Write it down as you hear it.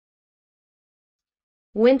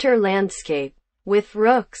Winter Landscape. With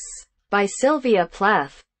Rooks. By Sylvia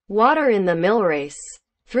Plath. Water in the millrace.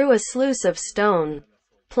 Through a sluice of stone.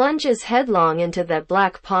 Plunges headlong into that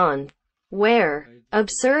black pond. Where,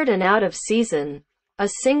 absurd and out of season, a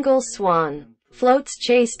single swan floats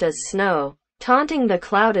chaste as snow, taunting the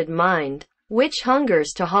clouded mind, which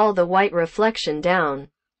hungers to haul the white reflection down.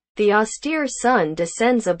 The austere sun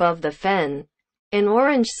descends above the fen, an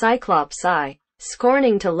orange cyclops eye,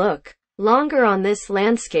 scorning to look longer on this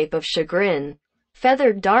landscape of chagrin.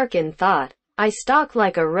 Feathered dark in thought, I stalk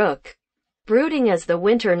like a rook, brooding as the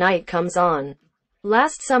winter night comes on.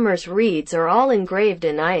 Last summer's reeds are all engraved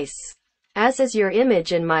in ice, as is your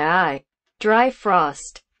image in my eye. Dry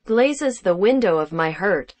frost glazes the window of my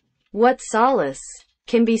hurt. What solace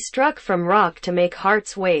can be struck from rock to make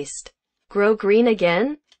hearts waste grow green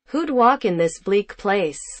again? Who'd walk in this bleak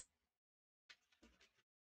place?